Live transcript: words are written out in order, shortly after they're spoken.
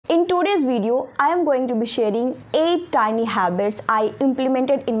In today's video, I am going to be sharing 8 tiny habits I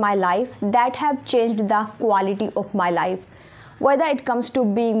implemented in my life that have changed the quality of my life. Whether it comes to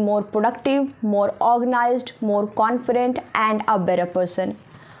being more productive, more organized, more confident, and a better person.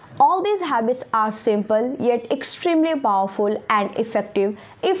 All these habits are simple yet extremely powerful and effective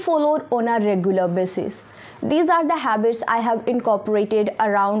if followed on a regular basis. These are the habits I have incorporated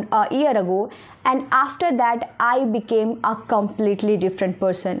around a year ago, and after that I became a completely different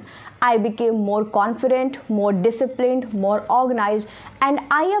person. I became more confident, more disciplined, more organized, and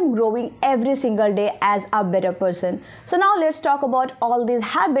I am growing every single day as a better person. So now let's talk about all these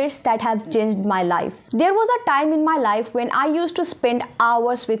habits that have changed my life. There was a time in my life when I used to spend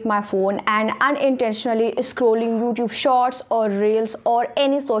hours with my phone and unintentionally scrolling YouTube shorts or reels or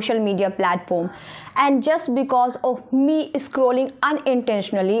any social media platform. And just because of me scrolling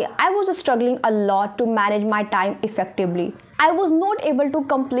unintentionally, I was struggling a lot to manage my time effectively. I was not able to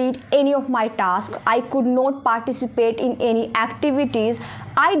complete any of my tasks. I could not participate in any activities.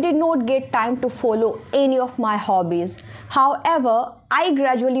 I did not get time to follow any of my hobbies. However, I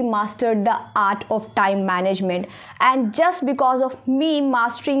gradually mastered the art of time management, and just because of me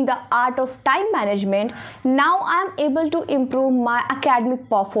mastering the art of time management, now I am able to improve my academic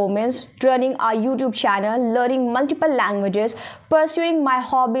performance, running a YouTube channel, learning multiple languages, pursuing my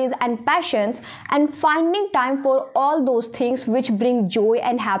hobbies and passions, and finding time for all those things which bring joy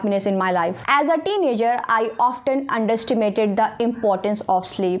and happiness in my life. As a teenager, I often underestimated the importance of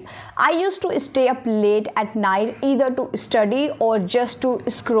sleep. I used to stay up late at night either to study or just to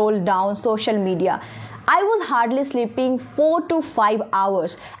scroll down social media. I was hardly sleeping 4 to 5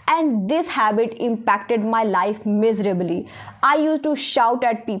 hours, and this habit impacted my life miserably. I used to shout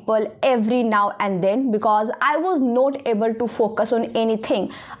at people every now and then because I was not able to focus on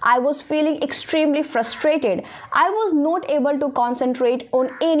anything. I was feeling extremely frustrated. I was not able to concentrate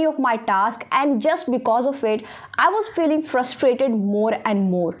on any of my tasks, and just because of it, I was feeling frustrated more and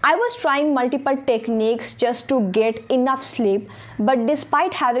more. I was trying multiple techniques just to get enough sleep, but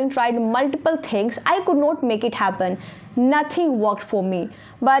despite having tried multiple things, I could not make it happen. Nothing worked for me.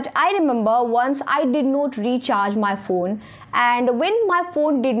 But I remember once I did not recharge my phone, and when my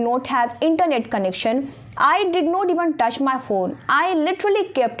phone did not have internet connection, I did not even touch my phone. I literally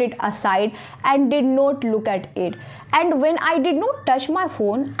kept it aside and did not look at it. And when I did not touch my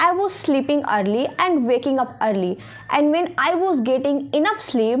phone, I was sleeping early and waking up early. And when I was getting enough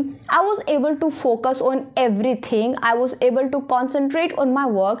sleep, I was able to focus on everything. I was able to concentrate on my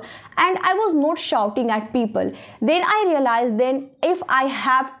work, and I was not shouting at people. Then I realized if I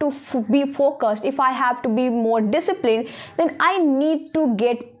have to be focused, if I have to be more disciplined, then I need to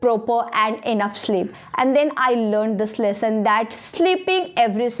get proper and enough sleep. And then I learned this lesson that sleeping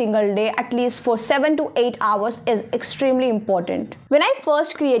every single day at least for 7 to 8 hours is extremely important. When I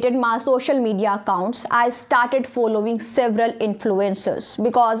first created my social media accounts, I started following several influencers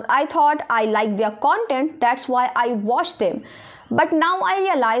because I thought I liked their content, that's why I watched them. But now I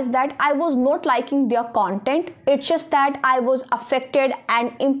realize that I was not liking their content. It's just that I was affected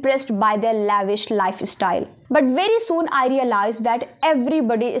and impressed by their lavish lifestyle. But very soon I realized that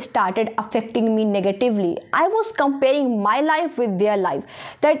everybody started affecting me negatively. I was comparing my life with their life,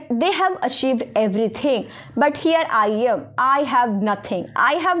 that they have achieved everything, but here I am. I have nothing.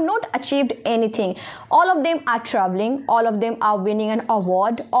 I have not achieved anything. All of them are traveling. All of them are winning an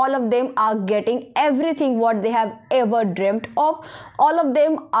award. All of them are getting everything what they have ever dreamt of. All of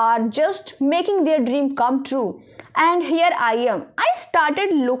them are just making their dream come true. And here I am. I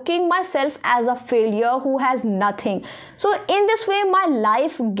started looking myself as a failure who has nothing. So in this way, my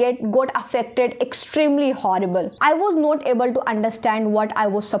life got affected extremely horrible. I was not able to understand what I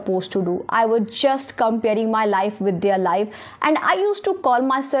was supposed to do. I was just comparing my life with their life, and I used to call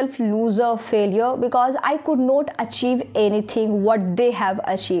myself loser, failure, because I could not achieve anything what they have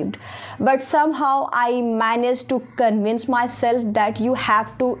achieved. But somehow I managed to convince myself that you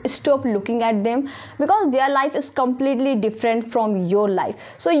have to stop looking at them because their life is completely different from your life.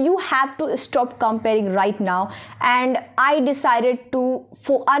 So you have to stop comparing right now. And I decided to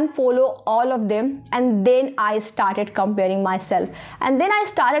unfollow all of them, and then I started comparing myself, and then I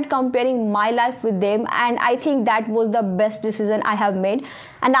started comparing my life with them, and I think that was the best decision I have made.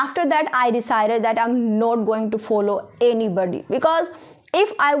 And after that I decided that I'm not going to follow anybody because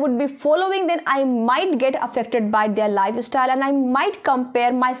if I would be following, then I might get affected by their lifestyle and I might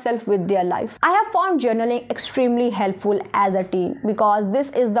compare myself with their life. I have found journaling extremely helpful as a teen because this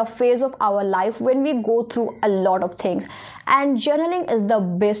is the phase of our life when we go through a lot of things, and journaling is the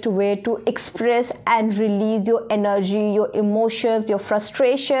best way to express and release your energy, your emotions, your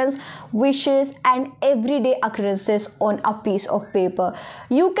frustrations, wishes and everyday occurrences on a piece of paper.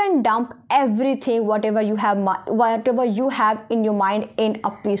 You can dump everything, whatever you have in your mind, in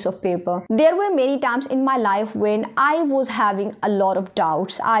a piece of paper. There were many times in my life when I was having a lot of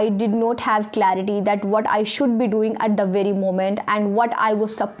doubts. I did not have clarity that what I should be doing at the very moment and what I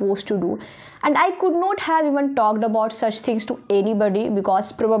was supposed to do. And I could not have even talked about such things to anybody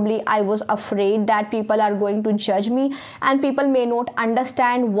because probably I was afraid that people are going to judge me and people may not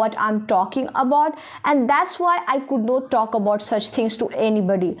understand what I'm talking about, and that's why I could not talk about such things to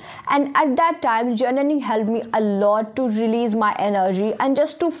anybody. And at that time, journaling helped me a lot to release my energy and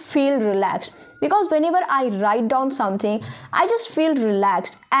just to feel relaxed. Because whenever I write down something, I just feel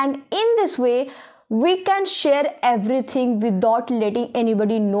relaxed, and in this way, we can share everything without letting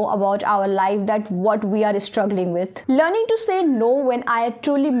anybody know about our life, that what we are struggling with. Learning to say no when I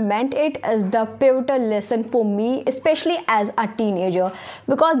truly meant it is the pivotal lesson for me, especially as a teenager,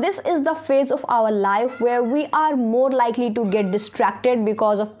 because this is the phase of our life where we are more likely to get distracted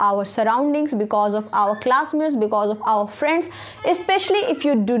because of our surroundings, because of our classmates, because of our friends, especially if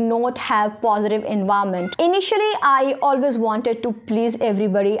you do not have positive environment. Initially, I always wanted to please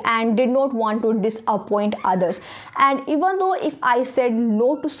everybody and did not want to disappoint others, and even though if I said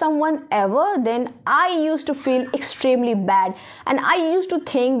no to someone ever, then I used to feel extremely bad, and I used to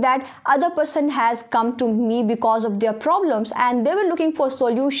think that other person has come to me because of their problems and they were looking for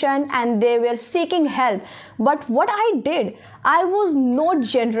solution and they were seeking help. But what I did, I was not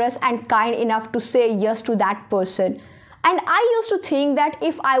generous and kind enough to say yes to that person. And I used to think that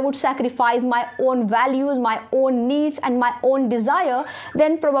if I would sacrifice my own values, my own needs and my own desire,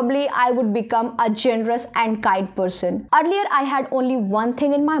 then probably I would become a generous and kind person. Earlier, I had only one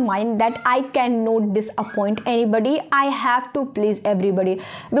thing in my mind, that I cannot disappoint anybody. I have to please everybody,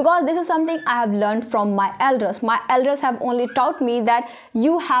 because this is something I have learned from my elders. My elders have only taught me that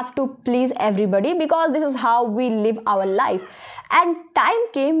you have to please everybody because this is how we live our life. And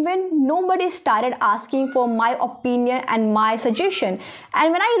time came when nobody started asking for my opinion and my suggestion.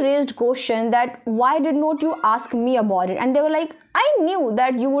 And when I raised question that why did not you ask me about it, and they were like, I knew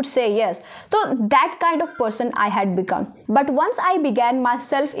that you would say yes. So that kind of person I had become. But once I began my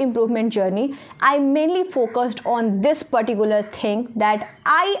self-improvement journey, I mainly focused on this particular thing, that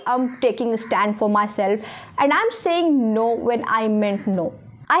I am taking a stand for myself and I'm saying no when I meant no.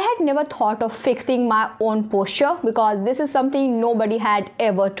 I had never thought of fixing my own posture because this is something nobody had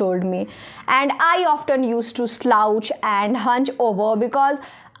ever told me. And I often used to slouch and hunch over because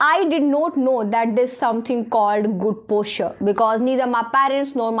I did not know that there's something called good posture, because neither my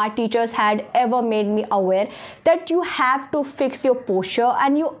parents nor my teachers had ever made me aware that you have to fix your posture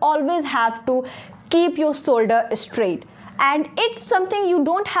and you always have to keep your shoulder straight. And it's something you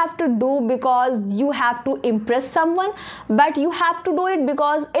don't have to do because you have to impress someone, but you have to do it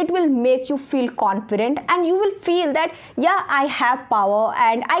because it will make you feel confident and you will feel that, yeah, I have power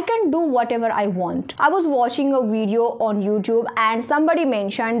and I can do whatever I want. I was watching a video on YouTube and somebody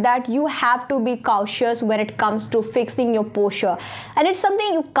mentioned that you have to be cautious when it comes to fixing your posture, and it's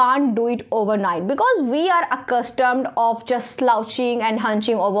something you can't do it overnight because we are accustomed of just slouching and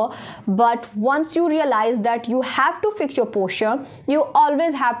hunching over. But once you realize that you have to fix your posture, you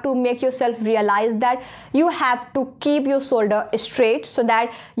always have to make yourself realize that you have to keep your shoulder straight so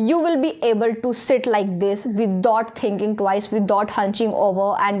that you will be able to sit like this without thinking twice, without hunching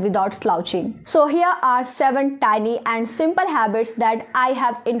over and without slouching. So here are 7 tiny and simple habits that I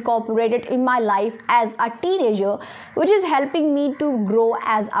have incorporated in my life as a teenager, which is helping me to grow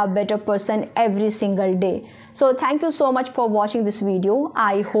as a better person every single day. So thank you so much for watching this video.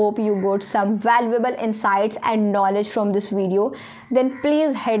 I hope you got some valuable insights and knowledge from this video. Then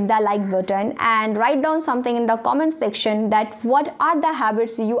please hit the like button and write down something in the comment section that what are the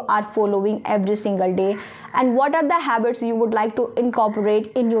habits you are following every single day and what are the habits you would like to incorporate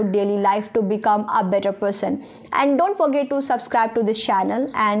in your daily life to become a better person. And don't forget to subscribe to this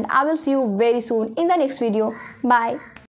channel, and I will see you very soon in the next video. Bye.